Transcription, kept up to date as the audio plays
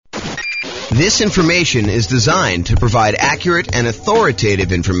This information is designed to provide accurate and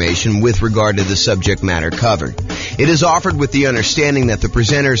authoritative information with regard to the subject matter covered. It is offered with the understanding that the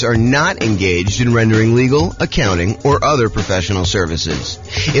presenters are not engaged in rendering legal, accounting, or other professional services.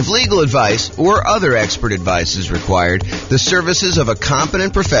 If legal advice or other expert advice is required, the services of a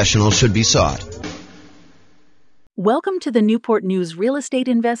competent professional should be sought. Welcome to the Newport News Real Estate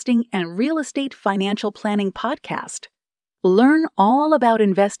Investing and Real Estate Financial Planning Podcast. Learn all about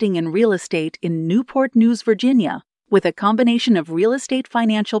investing in real estate in Newport News, Virginia, with a combination of real estate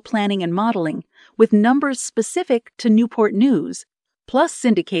financial planning and modeling, with numbers specific to Newport News, plus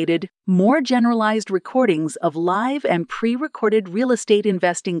syndicated, more generalized recordings of live and pre-recorded real estate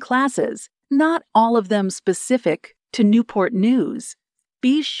investing classes, not all of them specific to Newport News.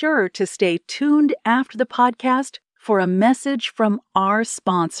 Be sure to stay tuned after the podcast for a message from our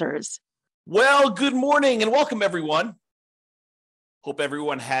sponsors. Well, good morning and welcome, everyone. Hope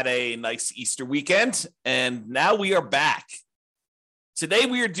everyone had a nice Easter weekend, and now we are back. Today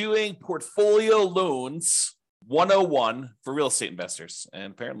we are doing Portfolio Loans 101 for real estate investors,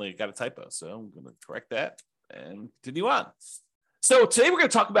 and apparently I got a typo, so I'm going to correct that and continue on. So today we're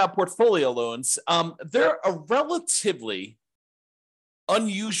going to talk about portfolio loans. They're a relatively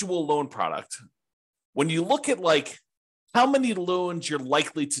unusual loan product. When you look at like how many loans you're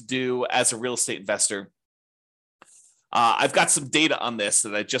likely to do as a real estate investor, I've got some data on this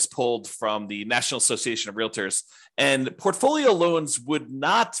that I just pulled from the National Association of Realtors, and portfolio loans would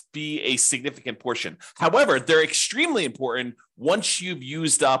not be a significant portion. However, they're extremely important once you've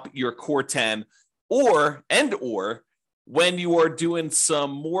used up your core 10 or when you are doing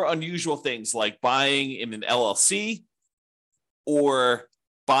some more unusual things like buying in an LLC or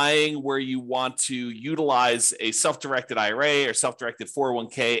buying where you want to utilize a self-directed IRA or self-directed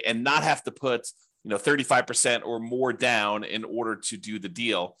 401k and not have to put 35% or more down in order to do the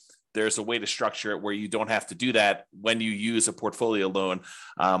deal. There's a way to structure it where you don't have to do that when you use a portfolio loan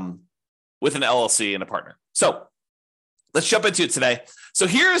with an LLC and a partner. So let's jump into it today. So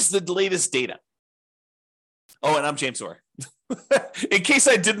here's the latest data. Oh, and I'm James Orr, in case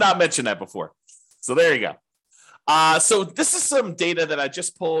I did not mention that before. So there you go. So this is some data that I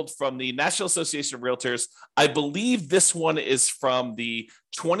just pulled from the National Association of Realtors. I believe this one is from the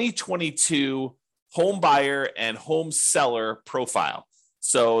 2022 home buyer and home seller profile.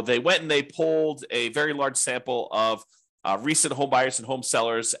 So they went and they polled a very large sample of recent home buyers and home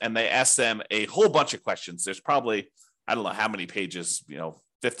sellers, and they asked them a whole bunch of questions. There's probably, I don't know how many pages,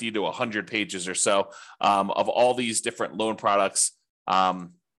 50 to 100 pages or so of all these different loan products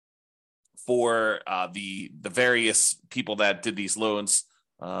for the various people that did these loans.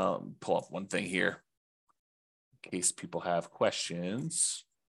 Pull up one thing here in case people have questions.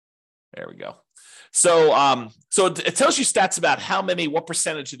 There we go. So it tells you stats about what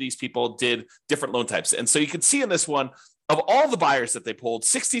percentage of these people did different loan types. And so you can see in this one, of all the buyers that they polled,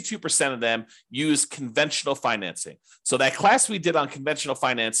 62% of them used conventional financing. So that class we did on conventional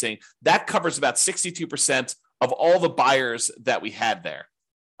financing, that covers about 62% of all the buyers that we had there.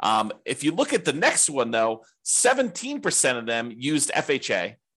 If you look at the next one, though, 17% of them used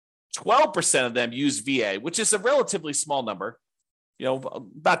FHA, 12% of them used VA, which is a relatively small number,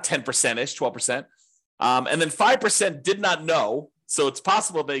 about 10%-ish, 12%. And then 5% did not know. So it's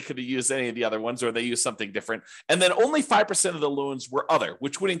possible they could have used any of the other ones or they used something different. And then only 5% of the loans were other,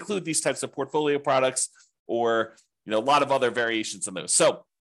 which would include these types of portfolio products or, a lot of other variations on those. So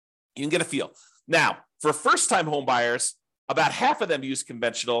you can get a feel. Now, for first-time home buyers, about half of them used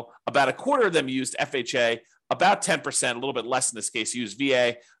conventional, about a quarter of them used FHA, about 10%, a little bit less in this case, used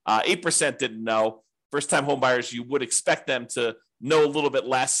VA, 8% didn't know. First-time home buyers, you would expect them to know a little bit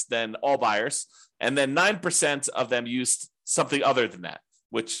less than all buyers. And then 9% of them used something other than that,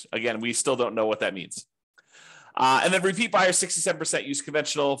 which, again, we still don't know what that means. And then repeat buyers, 67% used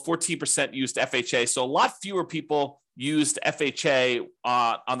conventional, 14% used FHA. So a lot fewer people used FHA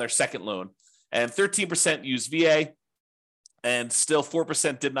on their second loan. And 13% used VA, and still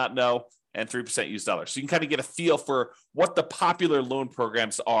 4% did not know, and 3% used others. So you can kind of get a feel for what the popular loan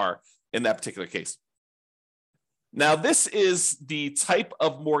programs are in that particular case. Now, this is the type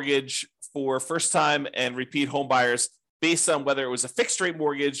of mortgage for first-time and repeat home buyers based on whether it was a fixed-rate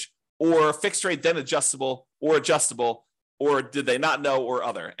mortgage or fixed rate then adjustable, or did they not know, or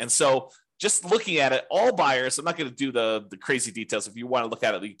other. And so just looking at it, all buyers, I'm not going to do the crazy details. If you want to look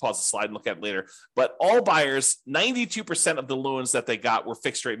at it, you can pause the slide and look at it later. But all buyers, 92% of the loans that they got were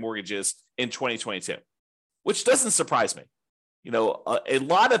fixed-rate mortgages in 2022, which doesn't surprise me. A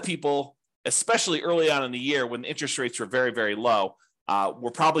lot of people, especially early on in the year when interest rates were very, very low,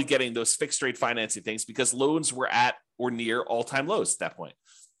 were probably getting those fixed rate financing things because loans were at or near all-time lows at that point.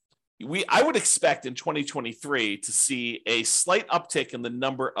 I would expect in 2023 to see a slight uptick in the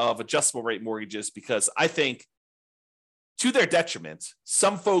number of adjustable rate mortgages, because I think, to their detriment,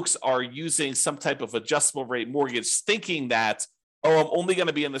 some folks are using some type of adjustable rate mortgage thinking that, oh, I'm only going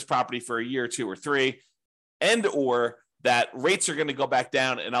to be in this property for a year, 2 or 3, and or that rates are going to go back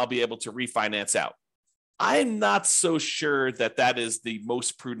down and I'll be able to refinance out. I'm not so sure that that is the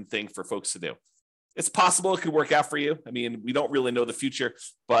most prudent thing for folks to do. It's possible it could work out for you. I mean, we don't really know the future,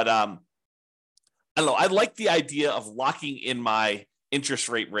 but I don't know. I like the idea of locking in my interest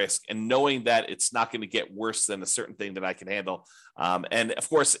rate risk and knowing that it's not going to get worse than a certain thing that I can handle. And of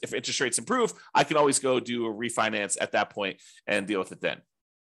course, if interest rates improve, I can always go do a refinance at that point and deal with it then.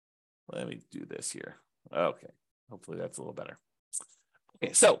 Let me do this here. Okay. Hopefully that's a little better.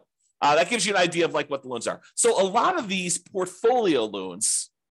 Okay. So that gives you an idea of like what the loans are. So a lot of these portfolio loans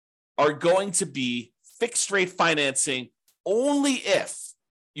are going to be fixed rate financing only if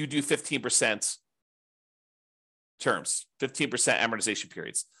you do 15% terms, 15% amortization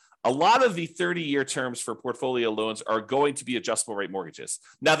periods. A lot of the 30-year terms for portfolio loans are going to be adjustable rate mortgages.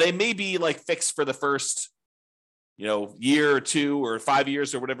 Now, they may be like fixed for the first, year or 2 or 5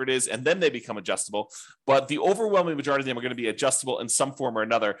 years or whatever it is, and then they become adjustable. But the overwhelming majority of them are going to be adjustable in some form or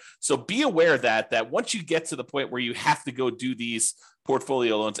another. So be aware that once you get to the point where you have to go do these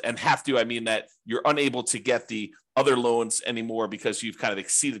portfolio loans, and have to, I mean that you're unable to get the other loans anymore because you've kind of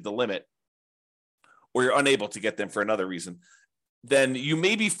exceeded the limit, or you're unable to get them for another reason, then you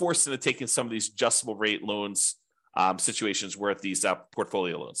may be forced into taking some of these adjustable rate loans situations where these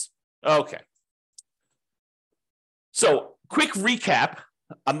portfolio loans. Okay. So quick recap.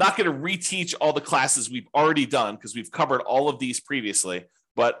 I'm not going to reteach all the classes we've already done because we've covered all of these previously,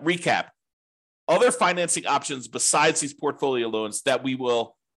 but recap. Other financing options besides these portfolio loans that we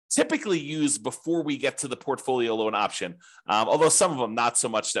will typically use before we get to the portfolio loan option, although some of them not so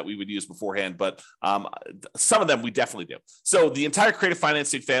much that we would use beforehand, but some of them we definitely do. So the entire creative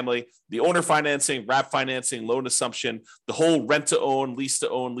financing family, the owner financing, wrap financing, loan assumption, the whole rent to own, lease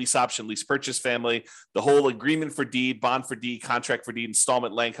option, lease purchase family, the whole agreement for deed, bond for deed, contract for deed,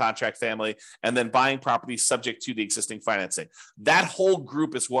 installment land contract family, and then buying properties subject to the existing financing. That whole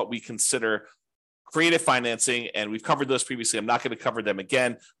group is what we consider creative financing, and we've covered those previously. I'm not going to cover them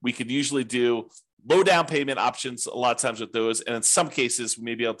again. We could usually do low down payment options a lot of times with those, and in some cases, we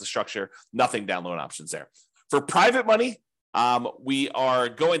may be able to structure nothing down loan options there. For private money, we are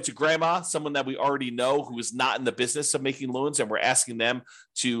going to grandma, someone that we already know who is not in the business of making loans, and we're asking them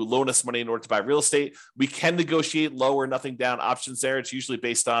to loan us money in order to buy real estate. We can negotiate low or nothing down options there. It's usually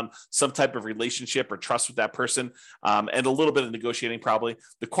based on some type of relationship or trust with that person, and a little bit of negotiating probably.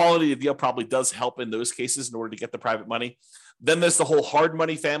 The quality of the deal probably does help in those cases in order to get the private money. Then there's the whole hard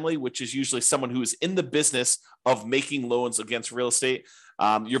money family, which is usually someone who is in the business of making loans against real estate.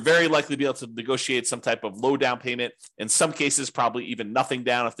 You're very likely to be able to negotiate some type of low down payment. In some cases, probably even nothing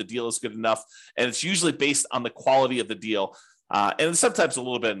down if the deal is good enough. And it's usually based on the quality of the deal. And sometimes a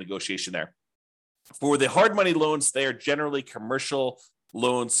little bit of negotiation there. For the hard money loans, they are generally commercial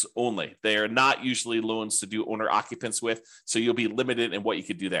loans only. They are not usually loans to do owner occupants with. So you'll be limited in what you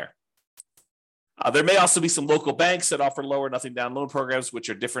could do there. There may also be some local banks that offer low or nothing down loan programs, which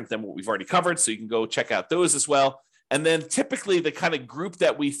are different than what we've already covered. So you can go check out those as well. And then typically the kind of group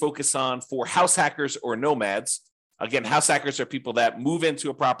that we focus on for house hackers or nomads, again, house hackers are people that move into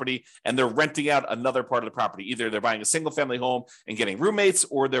a property and they're renting out another part of the property. Either they're buying a single family home and getting roommates,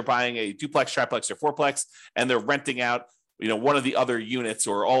 or they're buying a duplex, triplex, or fourplex, and they're renting out, one of the other units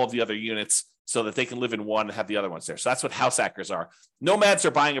or all of the other units so that they can live in one and have the other ones there. So that's what house hackers are. Nomads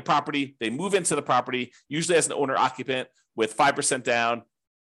are buying a property. They move into the property, usually as an owner occupant with 5% down,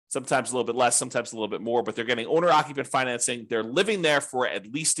 sometimes a little bit less, sometimes a little bit more, but they're getting owner occupant financing. They're living there for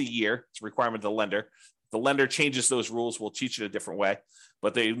at least a year. It's a requirement of the lender. If the lender changes those rules, we'll teach it a different way,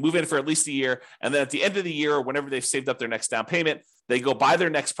 but they move in for at least a year. And then at the end of the year, or whenever they've saved up their next down payment, they go buy their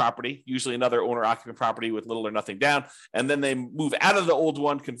next property, usually another owner occupant property with little or nothing down. And then they move out of the old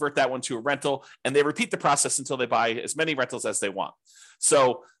one, convert that one to a rental, and they repeat the process until they buy as many rentals as they want.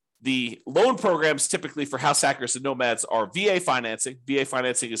 So the loan programs typically for house hackers and nomads are VA financing. VA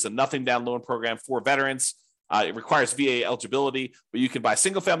financing is a nothing down loan program for veterans. It requires VA eligibility, but you can buy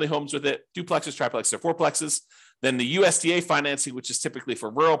single family homes with it, duplexes, triplexes, or fourplexes. Then the USDA financing, which is typically for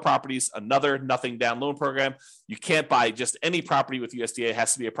rural properties, another nothing down loan program. You can't buy just any property with USDA. It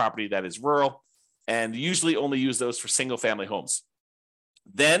has to be a property that is rural, and usually only use those for single family homes.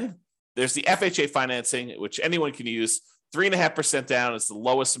 Then there's the FHA financing, which anyone can use. 3.5% down is the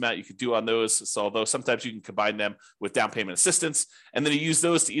lowest amount you could do on those. So although sometimes you can combine them with down payment assistance, and then you use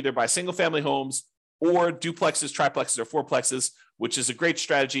those to either buy single family homes or duplexes, triplexes, or fourplexes, which is a great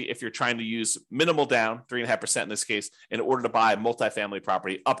strategy if you're trying to use minimal down, 3.5% in this case, in order to buy multifamily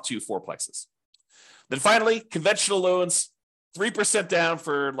property up to fourplexes. Then finally, conventional loans, 3% down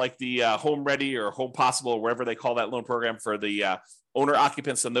for like the Home Ready or Home Possible, or wherever they call that loan program for the owner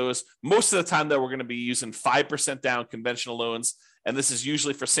occupants on those. Most of the time, though, we're going to be using 5% down conventional loans. And this is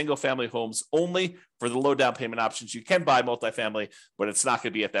usually for single family homes only. For the low down payment options, you can buy multifamily, but it's not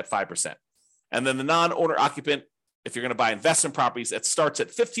going to be at that 5%. And then the non-owner occupant, if you're going to buy investment properties, it starts at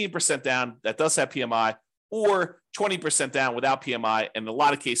 15% down. That does have PMI, or 20% down without PMI. And in a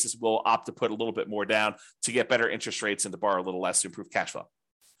lot of cases, we'll opt to put a little bit more down to get better interest rates and to borrow a little less to improve cash flow.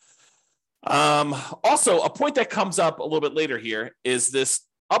 Also, a point that comes up a little bit later here is this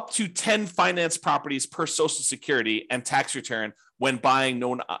up to 10 finance properties per Social Security and tax return when buying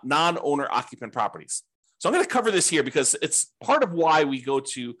non-owner occupant properties. So I'm going to cover this here because it's part of why we go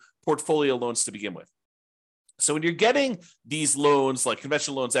to portfolio loans to begin with. So when you're getting these loans, like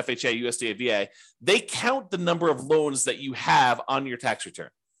conventional loans, FHA, USDA, VA, they count the number of loans that you have on your tax return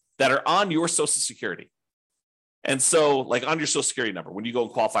that are on your Social Security. And so like on your Social Security number, when you go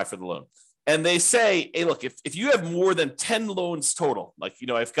and qualify for the loan. And they say, hey, look, if you have more than 10 loans total, like,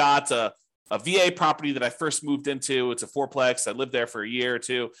 I've got a VA property that I first moved into, it's a fourplex. I lived there for a year or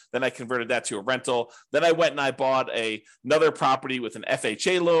two. Then I converted that to a rental. Then I went and I bought another property with an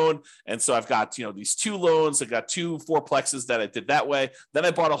FHA loan. And so I've got, these two loans. I got two fourplexes that I did that way. Then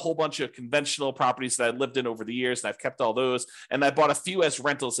I bought a whole bunch of conventional properties that I lived in over the years, and I've kept all those. And I bought a few as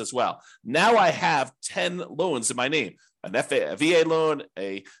rentals as well. Now I have 10 loans in my name. A VA loan,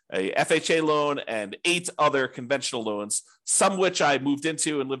 a FHA loan, and 8 other conventional loans, some which I moved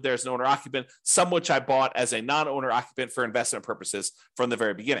into and lived there as an owner occupant, some which I bought as a non-owner occupant for investment purposes from the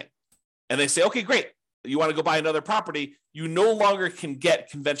very beginning. And they say, okay, great. You want to go buy another property. You no longer can get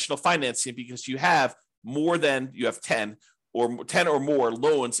conventional financing because you have 10 or more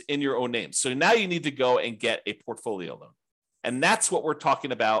loans in your own name. So now you need to go and get a portfolio loan. And that's what we're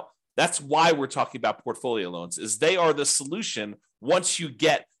talking about. That's why we're talking about portfolio loans, is they are the solution once you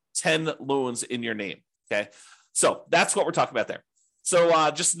get 10 loans in your name, okay? So that's what we're talking about there. So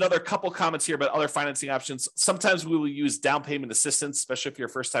just another couple comments here about other financing options. Sometimes we will use down payment assistance, especially if you're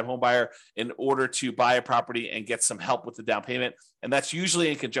a first-time home buyer, in order to buy a property and get some help with the down payment. And that's usually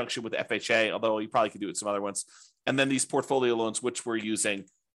in conjunction with FHA, although you probably could do it with some other ones. And then these portfolio loans, which we're using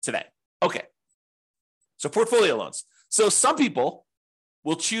today. Okay, so portfolio loans. So some people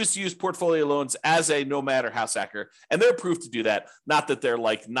will choose to use portfolio loans as a nomad or house hacker, and they're approved to do that. Not that they're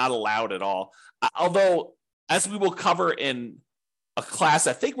like not allowed at all. Although, as we will cover in a class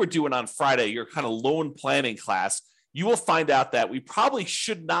I think we're doing on Friday, your kind of loan planning class, you will find out that we probably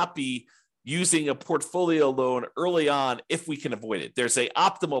should not be using a portfolio loan early on if we can avoid it. There's an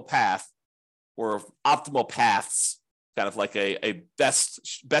optimal path or optimal paths, kind of like a best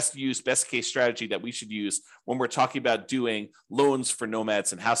case strategy that we should use when we're talking about doing loans for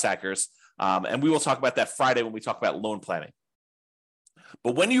nomads and house hackers. And we will talk about that Friday when we talk about loan planning.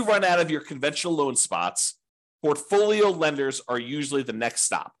 But when you run out of your conventional loan spots, portfolio lenders are usually the next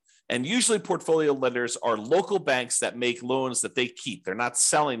stop. And usually portfolio lenders are local banks that make loans that they keep. They're not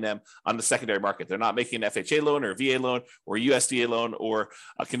selling them on the secondary market. They're not making an FHA loan or a VA loan or a USDA loan or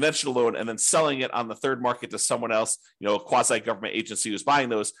a conventional loan and then selling it on the third market to someone else, a quasi-government agency who's buying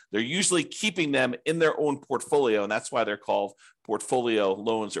those. They're usually keeping them in their own portfolio, and that's why they're called portfolio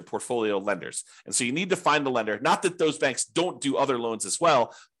loans or portfolio lenders. And so you need to find the lender. Not that those banks don't do other loans as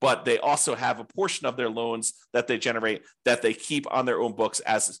well, but they also have a portion of their loans that they generate that they keep on their own books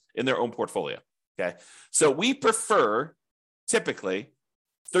as in their own portfolio. Okay. So we prefer typically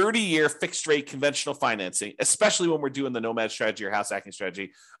 30-year fixed rate conventional financing, especially when we're doing the nomad strategy or house hacking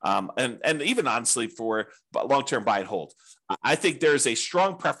strategy, and even honestly for long-term buy and hold. I think there's a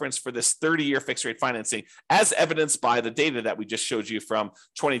strong preference for this 30-year fixed rate financing, as evidenced by the data that we just showed you from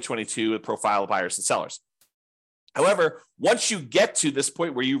 2022 with profile of buyers and sellers. However, once you get to this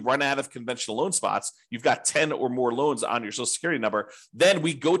point where you run out of conventional loan spots, you've got 10 or more loans on your Social Security number, then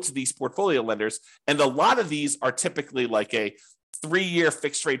we go to these portfolio lenders. And a lot of these are typically like a 3-year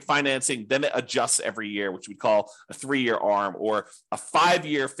fixed rate financing, then it adjusts every year, which we call a 3-year ARM, or a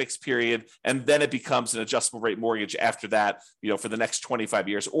 5-year fixed period, and then it becomes an adjustable rate mortgage after that, for the next 25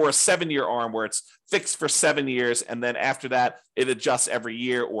 years, or a 7-year ARM where it's fixed for 7 years, and then after that, it adjusts every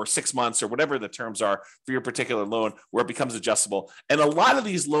year or 6 months or whatever the terms are for your particular loan, where it becomes adjustable. And a lot of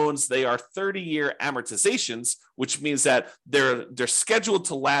these loans, they are 30-year amortizations, which means that they're scheduled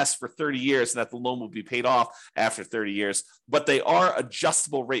to last for 30 years and that the loan will be paid off after 30 years. But they are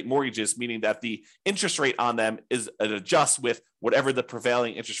adjustable rate mortgages, meaning that the interest rate on them is adjusts with whatever the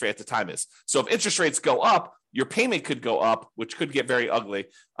prevailing interest rate at the time is. So if interest rates go up, your payment could go up, which could get very ugly.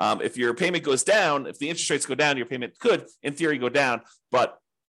 If your payment goes down, if the interest rates go down, your payment could, in theory, go down. But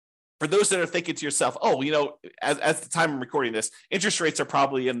for those that are thinking to yourself, oh, as the time I'm recording this, interest rates are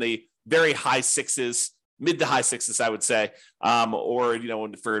probably in the very high sixes, mid to high sixes, I would say, or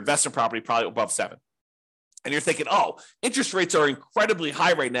for investment property, probably above 7. And you're thinking, oh, interest rates are incredibly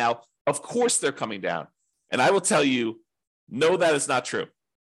high right now. Of course they're coming down. And I will tell you, no, that is not true.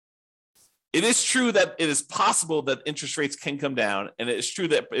 It is true that it is possible that interest rates can come down, and it is true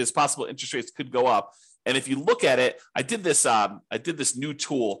that it is possible interest rates could go up. And if you look at it, I did this new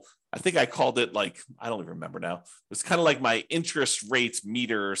tool. I think I called it I don't even remember now. It was kind of like my interest rates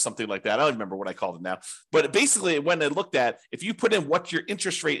meter or something like that. I don't remember what I called it now. But basically, when I looked at, if you put in what your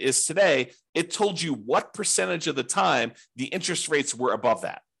interest rate is today, it told you what percentage of the time the interest rates were above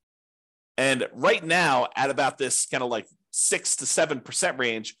that. And right now, at about this kind of 6 to 7%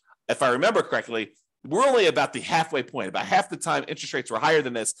 range, if I remember correctly, we're only about the halfway point. About half the time interest rates were higher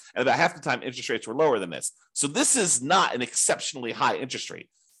than this, and about half the time interest rates were lower than this. So this is not an exceptionally high interest rate.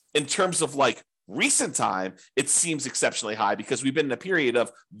 In terms of recent time, it seems exceptionally high because we've been in a period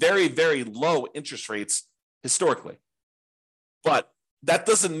of very, very low interest rates historically. But that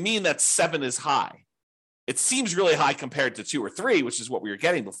doesn't mean that 7 is high. It seems really high compared to 2 or 3, which is what we were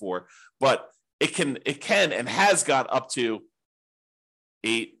getting before, but it can and has got up to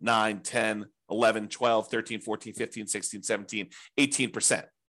 8, 9, 10, 11, 12, 13, 14, 15, 16, 17, 18%.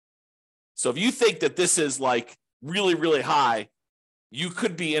 So if you think that this is really, really high, you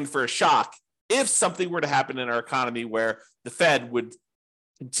could be in for a shock if something were to happen in our economy where the Fed would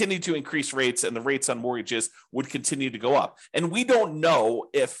continue to increase rates and the rates on mortgages would continue to go up. And we don't know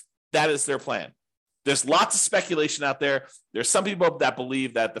if that is their plan. There's lots of speculation out there. There's some people that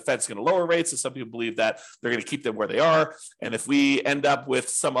believe that the Fed's going to lower rates, and some people believe that they're going to keep them where they are. And if we end up with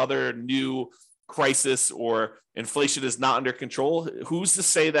some other new crisis or inflation is not under control, who's to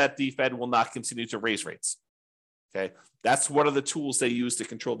say that the Fed will not continue to raise rates? Okay, that's one of the tools they use to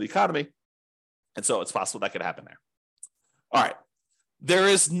control the economy. And so it's possible that could happen there. All right. There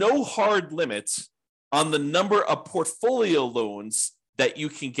is no hard limit on the number of portfolio loans that you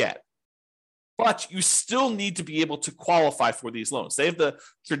can get, but you still need to be able to qualify for these loans. They have the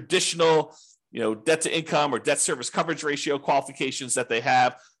traditional, debt to income or debt service coverage ratio qualifications that they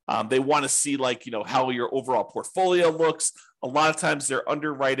have. They want to see how your overall portfolio looks. A lot of times their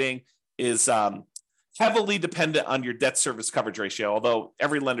underwriting is heavily dependent on your debt service coverage ratio, although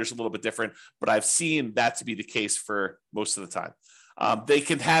every lender is a little bit different, but I've seen that to be the case for most of the time. They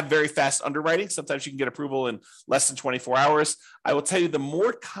can have very fast underwriting. Sometimes you can get approval in less than 24 hours. I will tell you, the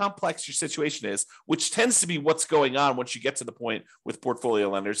more complex your situation is, which tends to be what's going on once you get to the point with portfolio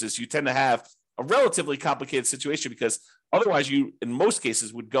lenders, is you tend to have a relatively complicated situation because otherwise you, in most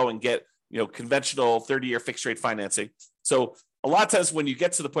cases, would go and get conventional 30-year fixed rate financing. So a lot of times when you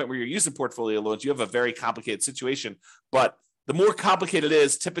get to the point where you're using portfolio loans, you have a very complicated situation. But the more complicated it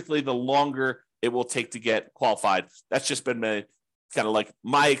is, typically the longer it will take to get qualified. That's just been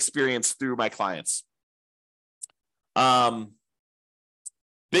my experience through my clients.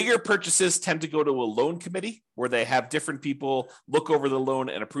 Bigger purchases tend to go to a loan committee where they have different people look over the loan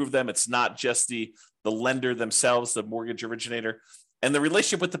and approve them. It's not just the lender themselves, the mortgage originator. And the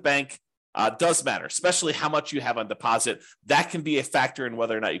relationship with the bank does matter, especially how much you have on deposit. That can be a factor in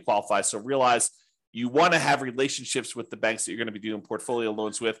whether or not you qualify. So realize you want to have relationships with the banks that you're going to be doing portfolio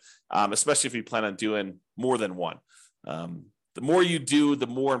loans with, especially if you plan on doing more than one. The more you do, the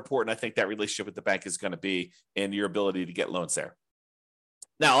more important I think that relationship with the bank is going to be in your ability to get loans there.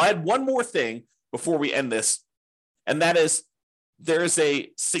 Now, I'll add one more thing before we end this, and that is there is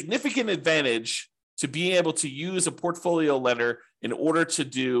a significant advantage to being able to use a portfolio lender in order to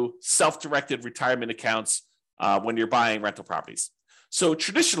do self-directed retirement accounts when you're buying rental properties. So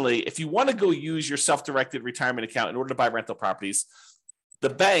traditionally, if you want to go use your self-directed retirement account in order to buy rental properties, the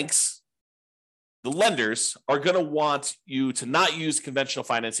banks, the lenders are going to want you to not use conventional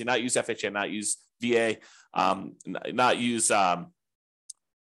financing, not use FHA, not use VA, not use, I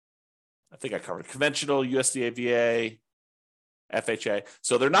think I covered conventional, USDA, VA, FHA.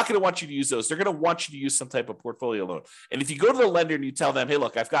 So they're not going to want you to use those. They're going to want you to use some type of portfolio loan. And if you go to the lender and you tell them, hey,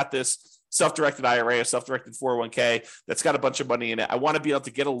 look, I've got this self-directed IRA, a self-directed 401k that's got a bunch of money in it. I want to be able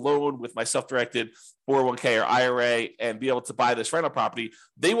to get a loan with my self-directed 401k or IRA and be able to buy this rental property.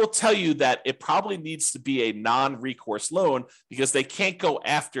 They will tell you that it probably needs to be a non-recourse loan because they can't go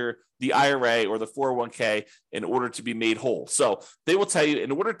after the IRA or the 401k in order to be made whole. So they will tell you,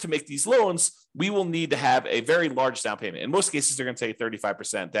 in order to make these loans, we will need to have a very large down payment. In most cases, they're going to say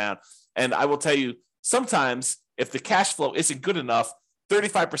 35% down. And I will tell you, sometimes if the cash flow isn't good enough,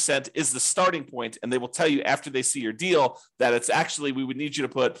 35% is the starting point, and they will tell you after they see your deal that it's actually, we would need you to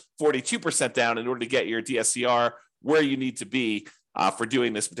put 42% down in order to get your DSCR where you need to be for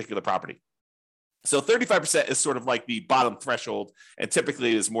doing this particular property. So 35% is sort of like the bottom threshold, and typically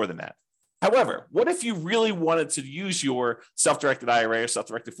it is more than that. However, what if you really wanted to use your self-directed IRA or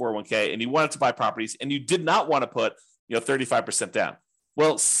self-directed 401k and you wanted to buy properties and you did not want to put 35% down?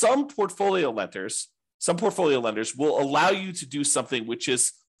 Well, some portfolio lenders will allow you to do something which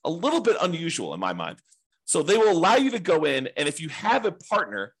is a little bit unusual in my mind. So they will allow you to go in, and if you have a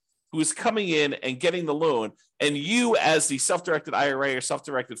partner who is coming in and getting the loan, and you as the self-directed IRA or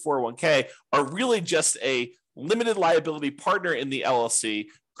self-directed 401k are really just a limited liability partner in the LLC,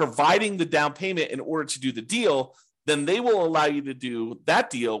 providing the down payment in order to do the deal, then they will allow you to do that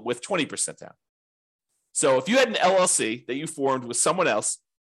deal with 20% down. So if you had an LLC that you formed with someone else,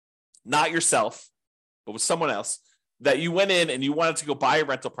 not yourself, but with someone else, that you went in and you wanted to go buy a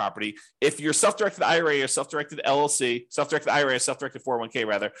rental property, if your self-directed IRA or self-directed LLC, self-directed IRA or self-directed 401k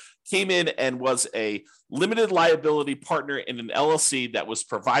rather, came in and was a limited liability partner in an LLC that was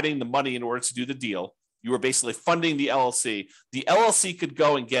providing the money in order to do the deal, you were basically funding the LLC. The LLC could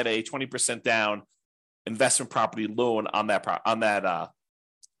go and get a 20% down investment property loan on the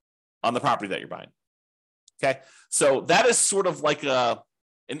property that you're buying. Okay, so that is sort of like an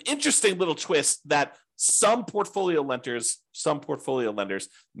interesting little twist that some portfolio lenders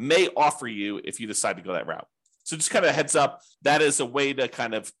may offer you if you decide to go that route. So just kind of a heads up, that is a way to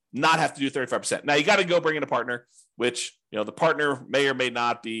kind of not have to do 35%. Now you got to go bring in a partner, which the partner may or may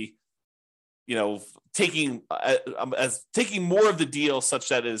not be taking more of the deal such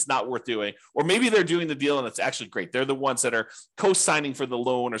that it is not worth doing, or maybe they're doing the deal and it's actually great. They're the ones that are co-signing for the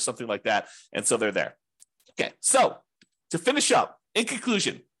loan or something like that, and so they're there. Okay, so to finish up, in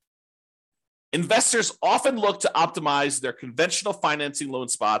conclusion, investors often look to optimize their conventional financing loan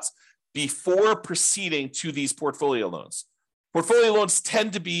spots before proceeding to these portfolio loans. Portfolio loans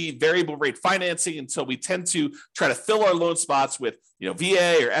tend to be variable rate financing, and so we tend to try to fill our loan spots with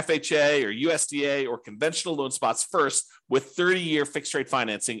VA or FHA or USDA or conventional loan spots first with 30-year fixed rate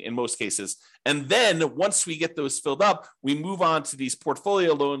financing in most cases. And then once we get those filled up, we move on to these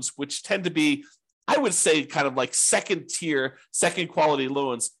portfolio loans, which tend to be, I would say, kind of like second tier, second quality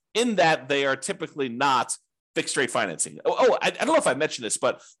loans, in that they are typically not fixed rate financing. I don't know if I mentioned this,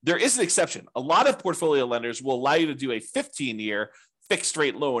 but there is an exception. A lot of portfolio lenders will allow you to do a 15-year fixed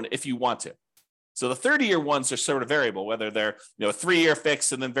rate loan if you want to. So the 30-year ones are sort of variable, whether they're 3-year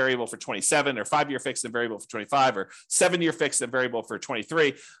fixed and then variable for 27, or 5-year fixed and variable for 25, or 7-year fixed and variable for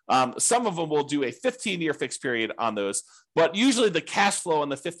 23. Some of them will do a 15-year fixed period on those, but usually the cash flow on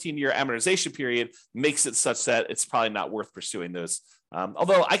the 15-year amortization period makes it such that it's probably not worth pursuing those.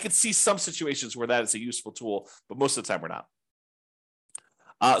 Although I could see some situations where that is a useful tool, but most of the time we're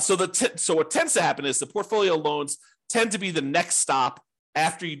not. So what tends to happen is the portfolio loans tend to be the next stop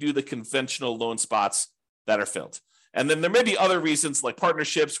after you do the conventional loan spots that are filled. And then there may be other reasons like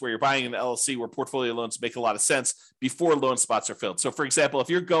partnerships where you're buying an LLC where portfolio loans make a lot of sense before loan spots are filled. So for example, if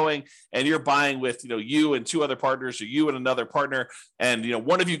you're going and you're buying with, you and 2 other partners, or you and another partner, and,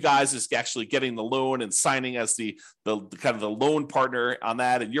 one of you guys is actually getting the loan and signing as the kind of the loan partner on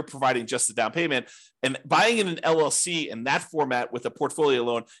that, and you're providing just the down payment, and buying in an LLC in that format with a portfolio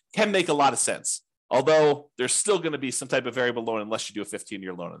loan can make a lot of sense. Although there's still going to be some type of variable loan unless you do a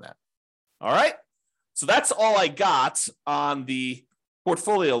 15-year loan on that. All right. So that's all I got on the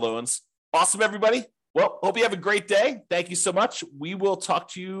portfolio loans. Awesome, everybody. Well, hope you have a great day. Thank you so much. We will talk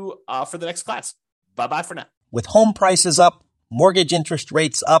to you for the next class. Bye-bye for now. With home prices up, mortgage interest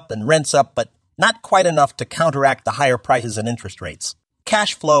rates up, and rents up, but not quite enough to counteract the higher prices and interest rates,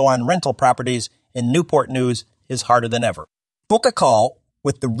 cash flow on rental properties in Newport News is harder than ever. Book a call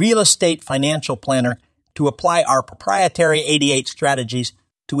with the Real Estate Financial Planner to apply our proprietary 88 strategies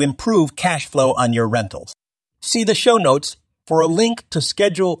to improve cash flow on your rentals. See the show notes for a link to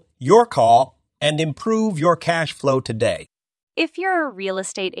schedule your call and improve your cash flow today. If you're a real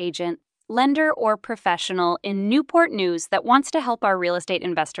estate agent, lender, or professional in Newport News that wants to help our real estate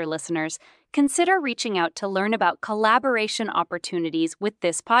investor listeners, consider reaching out to learn about collaboration opportunities with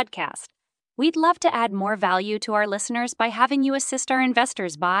this podcast. We'd love to add more value to our listeners by having you assist our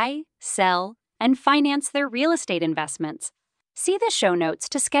investors buy, sell, and finance their real estate investments. See the show notes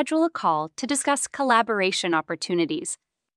to schedule a call to discuss collaboration opportunities.